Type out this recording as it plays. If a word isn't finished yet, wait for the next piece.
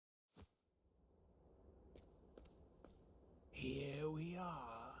we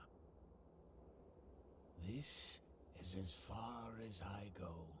are. This is as far as I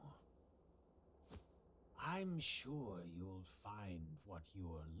go. I'm sure you'll find what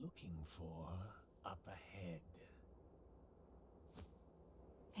you're looking for up ahead.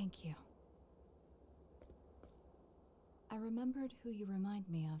 Thank you. I remembered who you remind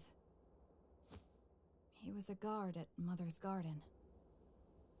me of. He was a guard at Mother's Garden.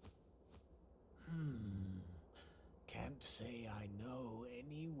 Can't say I know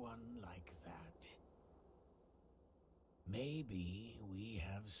anyone like that. Maybe we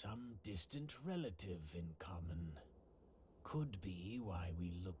have some distant relative in common. Could be why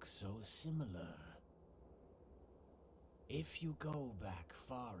we look so similar. If you go back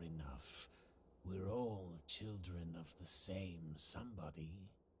far enough, we're all children of the same somebody.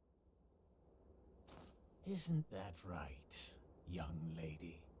 Isn't that right, young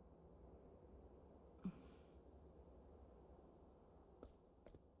lady?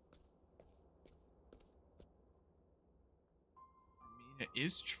 It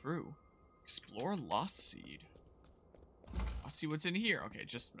is true. Explore Lostseed. I'll see what's in here. Okay,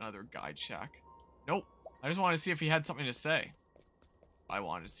 just another guide shack. Nope. I just wanted to see if he had something to say. I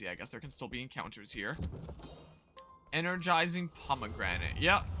wanted to see. I guess there can still be encounters here. Energizing pomegranate.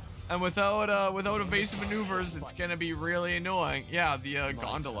 Yep. And without evasive maneuvers, it's gonna be really annoying. Yeah, the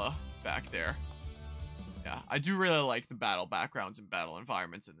gondola back there. Yeah, I do really like the battle backgrounds and battle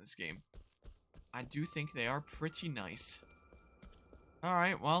environments in this game. I do think they are pretty nice.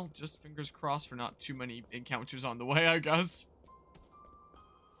 Alright, well, just fingers crossed for not too many encounters on the way, I guess.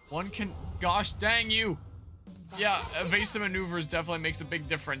 One can... Gosh dang you! Yeah, evasive maneuvers definitely makes a big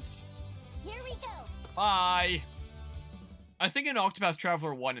difference. Here we go. Bye! I think in Octopath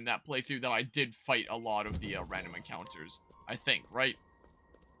Traveler 1 in that playthrough that I did fight a lot of the random encounters. I think, right?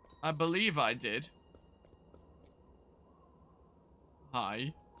 I believe I did.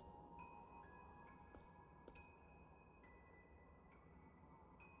 Hi.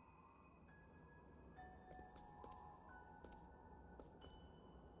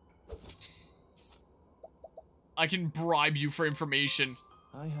 I can bribe you for information.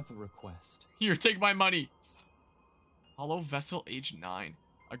 I have a request. Here, take my money. Hollow Vessel, age 9.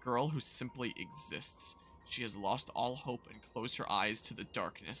 A girl who simply exists. She has lost all hope and closed her eyes to the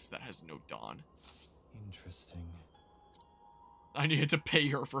darkness that has no dawn. Interesting. I needed to pay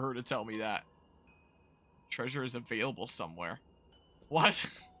her for her to tell me that. Treasure is available somewhere. What?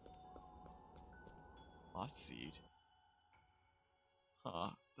 Lostseed.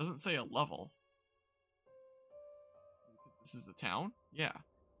 Huh. Doesn't say a level. This is the town? Yeah.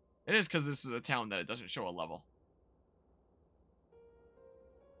 It is because this is a town that it doesn't show a level.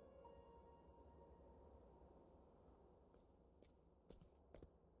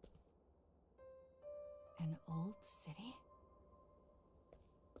 An old city?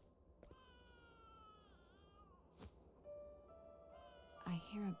 I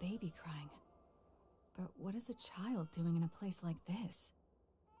hear a baby crying. But what is a child doing in a place like this?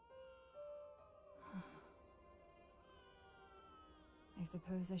 I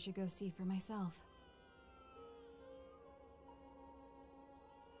suppose I should go see for myself.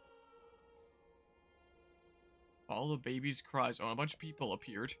 All the baby's cries. Oh, a bunch of people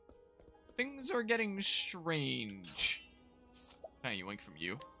appeared. Things are getting strange. Can I yoink from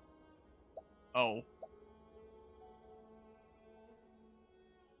you? Oh.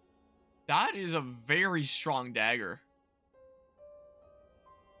 That is a very strong dagger.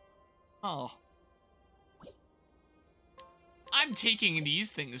 Oh. I'm taking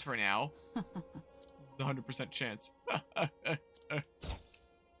these things for now. 100% chance.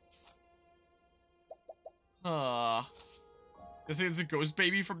 This is a ghost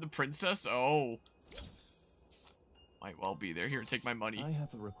baby from the princess? Oh. Might well be there. Here, take my money. I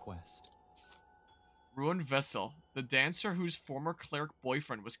have a request. Ruined Vessel. The dancer whose former cleric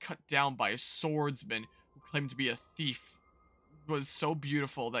boyfriend was cut down by a swordsman who claimed to be a thief was so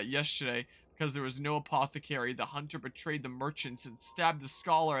beautiful that yesterday, because there was no apothecary, the hunter betrayed the merchants and stabbed the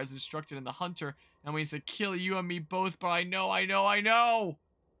scholar as instructed in the hunter, and we said, kill you and me both, but I know!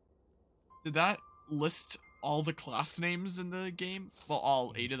 Did that list all the class names in the game? Well,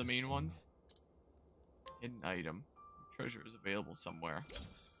 all 8 of the main ones. Hidden item. Treasure is available somewhere.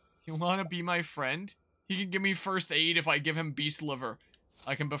 You wanna be my friend? He can give me first aid if I give him beast liver.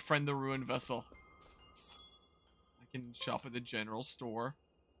 I can befriend the ruined vessel. I can shop at the general store.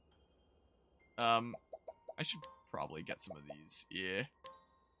 I should probably get some of these. Yeah.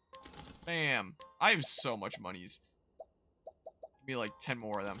 Bam. I have so much monies. Give me like 10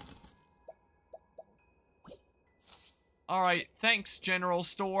 more of them. Alright, thanks, general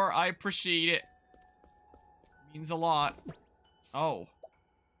store. I appreciate it. Means a lot. Oh.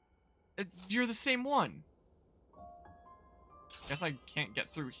 You're the same one. Guess I can't get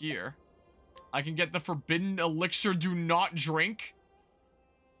through here. I can get the forbidden elixir, do not drink.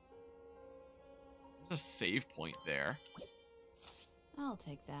 There's a save point there. I'll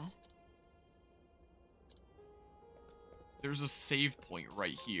take that. There's a save point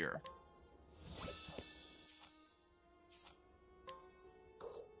right here.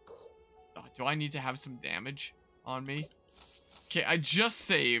 Oh, do I need to have some damage on me? Okay, I just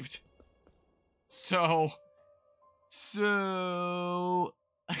saved. So...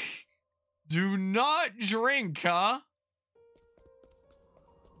 do not drink, huh?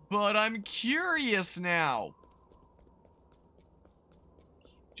 But I'm curious now.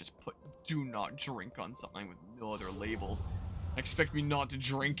 Just put do not drink on something with no other labels. Expect me not to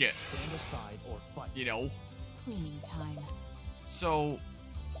drink it. Stand aside or fight. You know? Cleaning time. So...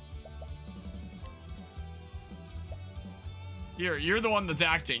 Here, you're the one that's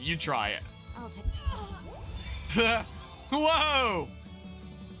acting. You try it. I'll take. Whoa!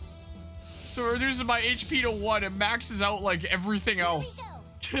 So it reduces my HP to 1 and maxes out like everything else.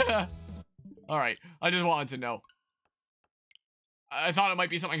 Alright, I just wanted to know. I thought it might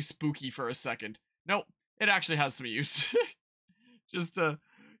be something spooky for a second. Nope, it actually has some use. just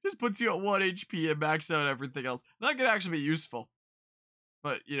puts you at 1 HP and maxes out everything else. That could actually be useful.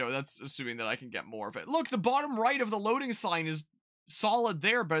 But, you know, that's assuming that I can get more of it. Look, the bottom right of the loading sign is solid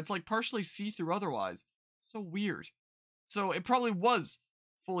there, but it's like partially see-through otherwise. So weird. So it probably was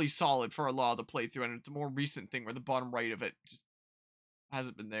fully solid for a lot of the playthrough, and it's a more recent thing where the bottom right of it just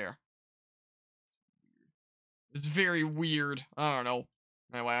hasn't been there. It's very weird. I don't know.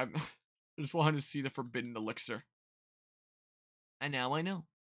 Anyway, I just wanted to see the forbidden elixir. And now I know.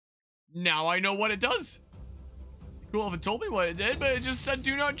 Now I know what it does. Cool if it told me what it did, but it just said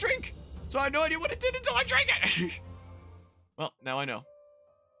do not drink. So I had no idea what it did until I drank it. Well, now I know.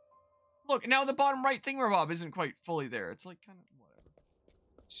 Look, now the bottom right thingamabob isn't quite fully there. It's like kind of whatever.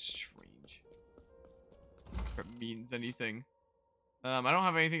 Strange. If it means anything. I don't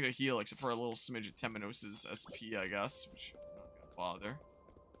have anything to heal except for a little smidge of Temenos' SP, I guess, which I'm not gonna bother.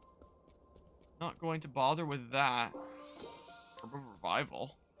 Not going to bother with that. Herb of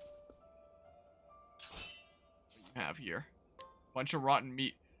Revival. What do you have here? Bunch of rotten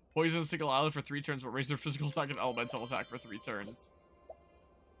meat. Poison a single island for 3 turns, but raise their physical attack and elemental attack for 3 turns.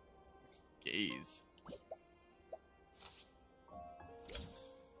 Gaze.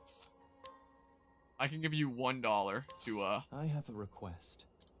 I can give you $1 to I have a request.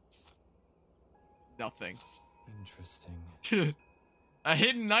 Nothing. Interesting. A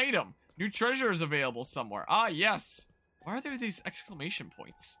hidden item. New treasure is available somewhere. Ah, yes. Why are there these exclamation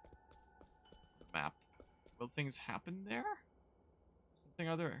points? Map. Will things happen there? Something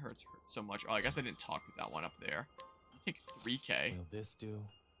other? It hurts so much. Oh, I guess I didn't talk with that one up there. I'll take 3K. Will this do?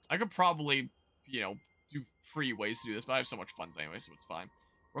 I could probably, you know, do free ways to do this, but I have so much funds anyway, so it's fine.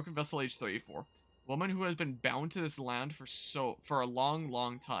 Broken Vessel, age 34. Woman who has been bound to this land for a long,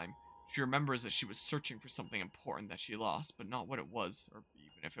 long time. She remembers that she was searching for something important that she lost, but not what it was, or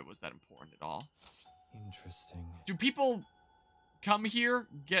even if it was that important at all. Interesting. Do people come here,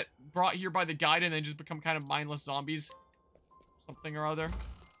 get brought here by the guide, and then just become kind of mindless zombies? Something or other?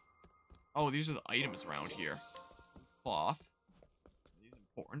 Oh, these are the items around here. Cloth. Are these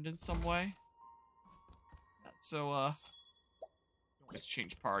important in some way? So, just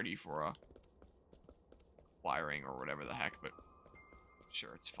change party for, acquiring or whatever the heck, but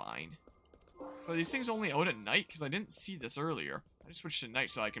sure, it's fine. So these things only out at night? Because I didn't see this earlier. I just switched to night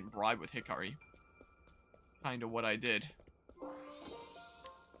so I can bribe with Hikari. Kind of what I did.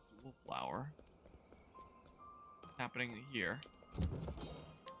 Dual flower. What's happening here?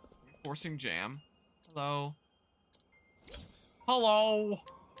 Forcing jam. Hello. Hello.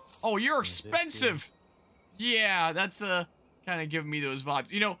 Oh, you're expensive. Yeah, that's kind of giving me those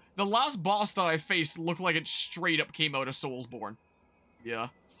vibes. You know, the last boss that I faced looked like it straight up came out of Soulsborne. Yeah,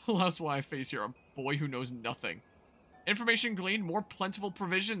 the last one I face here, a boy who knows nothing. Information gleaned, more plentiful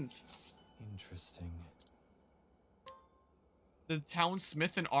provisions. Interesting. The town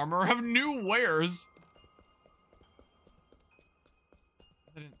smith and armorer have new wares.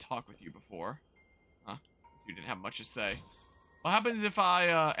 I didn't talk with you before. Huh? Guess you didn't have much to say. What happens if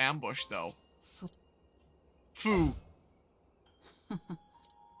I ambush, though? Foo.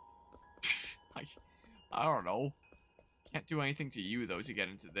 I don't know. Can't do anything to you, though, to get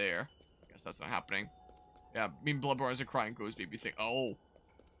into there. I guess that's not happening. Yeah, me and Bloodborne as a crying ghost made me think, oh.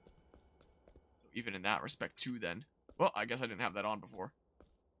 So even in that respect, too, then. Well, I guess I didn't have that on before.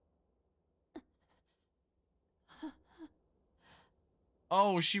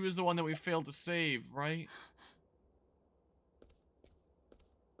 Oh, she was the one that we failed to save, right?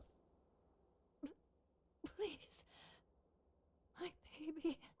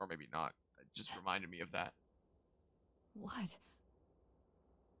 Or maybe not. It just reminded me of that. What?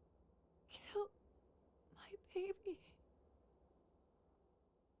 Kill my baby.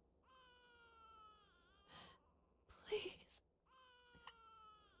 Please.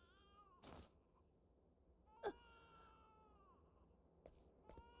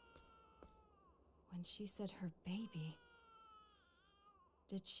 When she said her baby,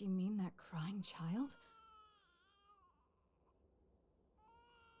 did she mean that crying child?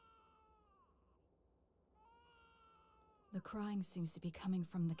 The crying seems to be coming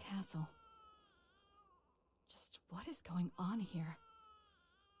from the castle. Just what is going on here?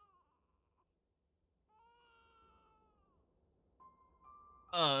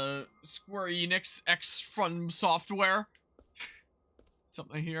 Square Enix X From Software.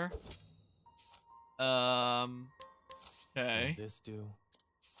 Something here. Okay. Will this do?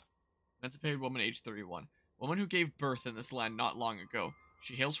 Emancipated woman, age 31. Woman who gave birth in this land not long ago.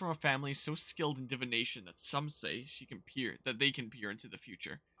 She hails from a family so skilled in divination that some say they can peer into the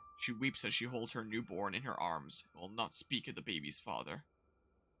future. She weeps as she holds her newborn in her arms and will not speak of the baby's father.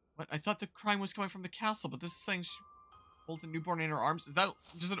 What? I thought the crying was coming from the castle, but this is saying she holds a newborn in her arms. Is that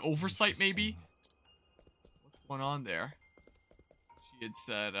just an oversight, maybe? What's going on there? She had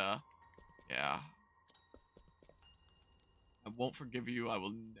said, yeah. I won't forgive you. I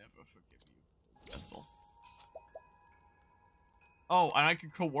will never forgive you. Vessel. Oh, and I can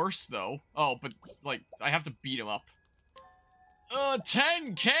coerce, though. Oh, but, like, I have to beat him up.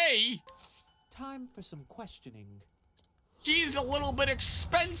 10K? Time for some questioning. He's a little bit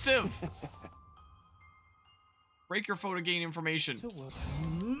expensive. Break your foe to gain information.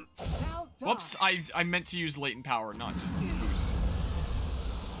 Whoops, I meant to use latent power, not just boost.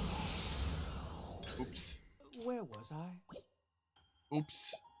 Oops. Where was I?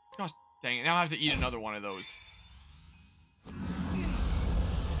 Oops. Gosh dang it, now I have to eat another one of those.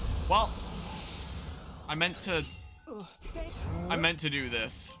 Well, I meant to do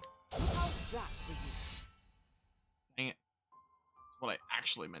this. Dang it. That's what I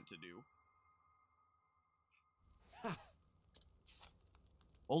actually meant to do.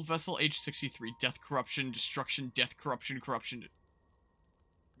 Old vessel, age 63. Death, corruption, destruction, death, corruption, corruption.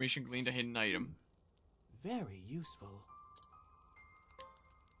 Information gleaned, a hidden item. Very useful.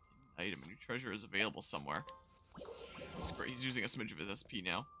 Hidden item, a new treasure is available somewhere. That's great. He's using a smidge of his SP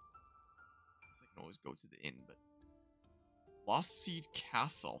now. I can always go to the inn, but Lostseed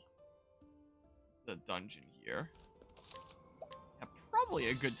Castle. This is a dungeon here. Yeah, probably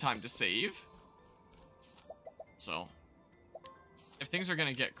a good time to save. So, if things are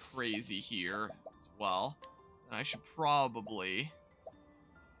gonna get crazy here as well, then I should probably...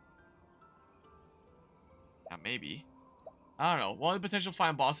 Yeah, maybe. I don't know. One of the potential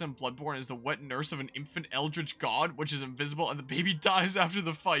final bosses in Bloodborne is the wet nurse of an infant eldritch god, which is invisible, and the baby dies after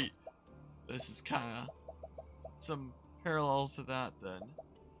the fight. So this is kind of some parallels to that, then.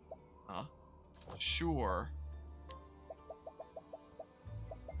 Sure.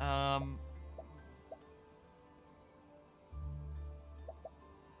 Don't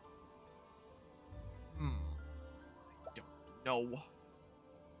know.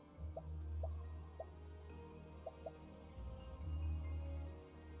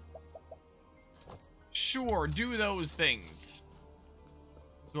 Sure, do those things.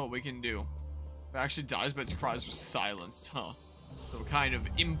 That's what we can do. It actually dies, but its cries are silenced, huh? So kind of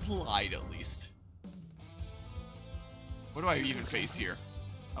implied, at least. What do I even face here?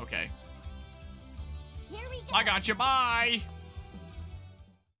 Okay. Here we go. I got you, bye!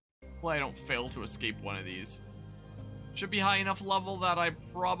 Well, I don't fail to escape one of these. Should be high enough level that I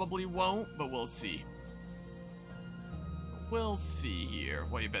probably won't, but we'll see. We'll see here.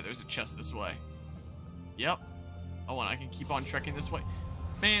 What do you bet? There's a chest this way. Yep. Oh, and I can keep on trekking this way.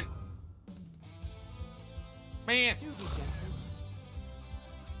 Man. Man. Do be gentle.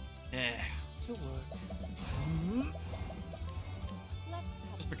 Eh. To work.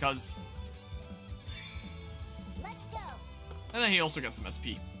 Just because. Let's go. And then he also got some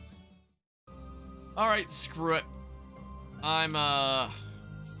SP. Alright, screw it. I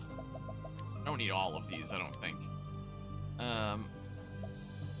don't need all of these, I don't think.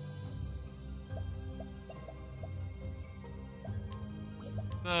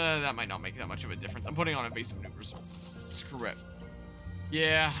 That might not make that much of a difference. I'm putting on evasive maneuvers. Screw it.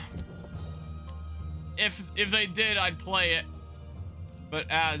 Yeah. If they did, I'd play it. But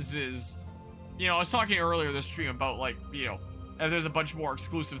as is, you know, I was talking earlier this stream about, like, you know, if there's a bunch more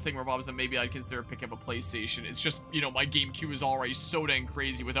exclusive thingamabobs, then maybe I'd consider picking up a PlayStation. It's just, you know, my game queue is already so dang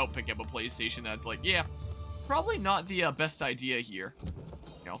crazy without picking up a PlayStation that it's like, yeah, probably not the best idea here.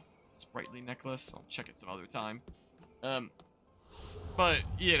 You know, sprightly necklace. I'll check it some other time. But,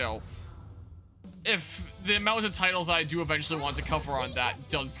 you know, if the amount of titles I do eventually want to cover on that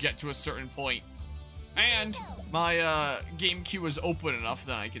does get to a certain point, and my game queue is open enough,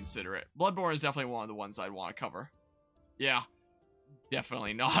 then I consider it. Bloodborne is definitely one of the ones I'd want to cover. Yeah,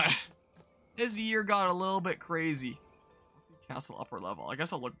 definitely not. This year got a little bit crazy. Let's see, castle upper level. I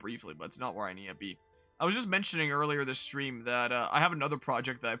guess I'll look briefly, but it's not where I need to be. I was just mentioning earlier this stream that I have another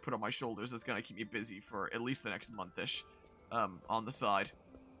project that I put on my shoulders that's gonna keep me busy for at least the next month-ish. On the side,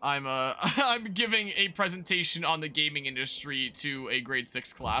 I'm I'm giving a presentation on the gaming industry to a grade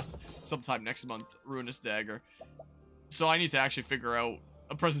 6 class sometime next month. Ruinous Dagger. So I need to actually figure out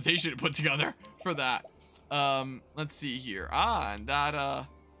a presentation to put together for that. Let's see here. Ah, and that's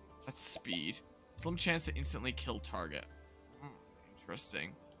speed. Slim chance to instantly kill target.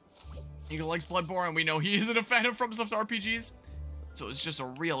 Interesting. Eagle likes Bloodborne, and we know he isn't a fan of FromSoft RPGs, so it's just a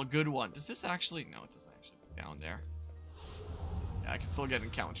real good one. Does this actually? No, it doesn't actually go down there. Yeah, I can still get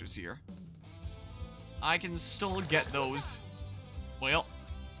encounters here. I can still get those. Well,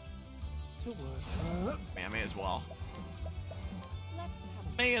 man, I may as well.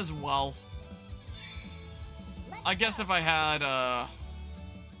 May as well. I guess if I had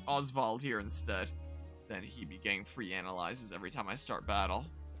Oswald here instead, then he'd be getting free analyzes every time I start battle.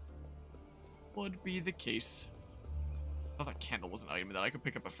 Would be the case. I thought that candle was an item that I could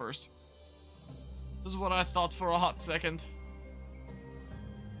pick up at first. This is what I thought for a hot second.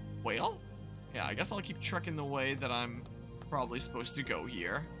 Well, yeah, I guess I'll keep trekking the way that I'm probably supposed to go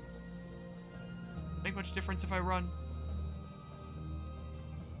here. Make much difference if I run?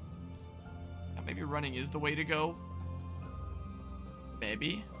 Yeah, maybe running is the way to go.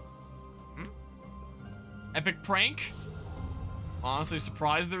 Maybe. Epic prank? Honestly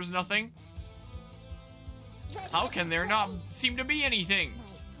surprised there's nothing. How can there not seem to be anything?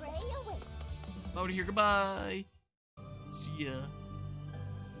 Out of here, goodbye. See ya.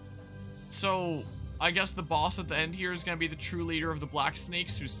 So, I guess the boss at the end here is gonna be the true leader of the Black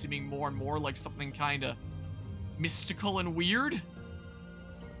Snakes, who's seeming more and more like something kinda mystical and weird.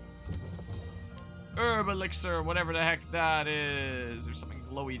 Herb elixir, whatever the heck that is. There's something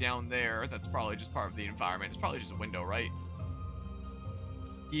glowy down there. That's probably just part of the environment. It's probably just a window, right?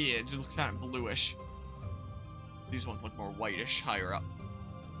 Yeah, it just looks kind of bluish. These ones look more whitish higher up.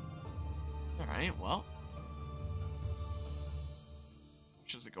 Alright, well.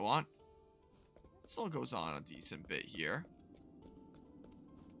 Which does it go on? It still goes on a decent bit here.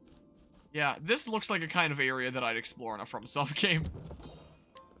 Yeah, this looks like a kind of area that I'd explore in a FromSoft game.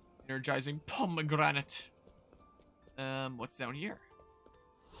 Energizing pomegranate. What's down here?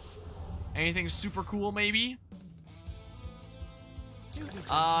 Anything super cool, maybe?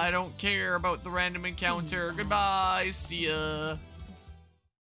 I don't care about the random encounter. Goodbye. See ya.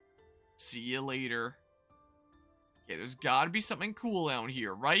 See you later. Okay, there's gotta be something cool down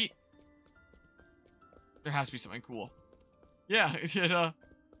here, right? There has to be something cool. Yeah,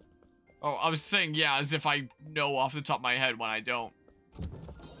 oh, I was saying yeah as if I know off the top of my head when I don't.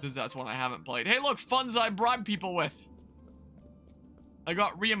 Because that's one I haven't played. Hey, look, funds I bribe people with. I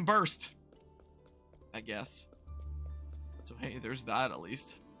got reimbursed. I guess. So, hey, there's that at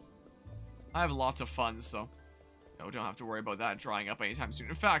least. I have lots of funds, so don't have to worry about that drying up anytime soon.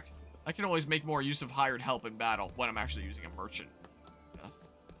 In fact, I can always make more use of hired help in battle when I'm actually using a merchant. Yes.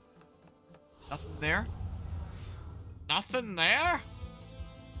 Nothing there? Nothing there?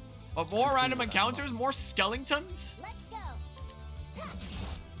 But more random encounters? More skeletons? Let's go.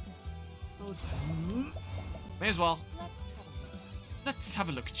 May as well. Let's have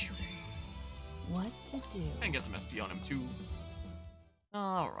a look at you. What to do? And get some SP on him too.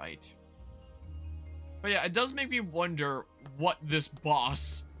 Alright. But yeah, it does make me wonder what this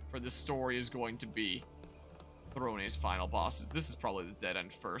boss for this story is going to be. Throne's final bosses. This is probably the dead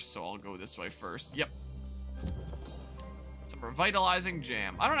end first, so I'll go this way first. Yep. Some revitalizing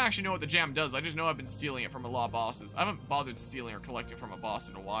jam. I don't actually know what the jam does. I just know I've been stealing it from a lot of bosses. I haven't bothered stealing or collecting from a boss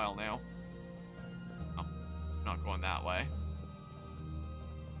in a while now. Oh, it's not going that way.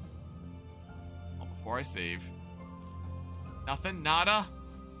 Well, before I save. Nothing, nada.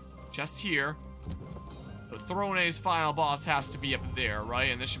 Just here. So Throne's final boss has to be up there,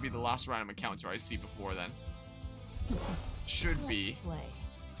 right? And this should be the last random encounter I see before then. Should be.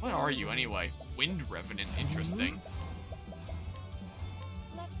 What are you anyway? Wind Revenant. Interesting.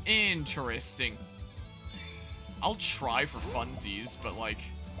 Interesting. I'll try for funsies, but like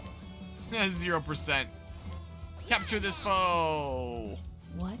 0%. Capture this foe.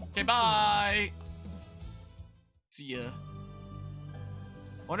 What? Okay, bye. See ya.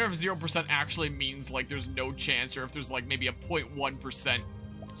 I wonder if 0% actually means like there's no chance, or if there's like maybe a 0.1%,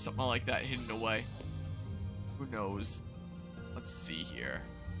 something like that hidden away. Who knows? Let's see here.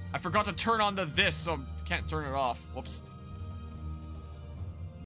 I forgot to turn on the this, so I can't turn it off. Whoops.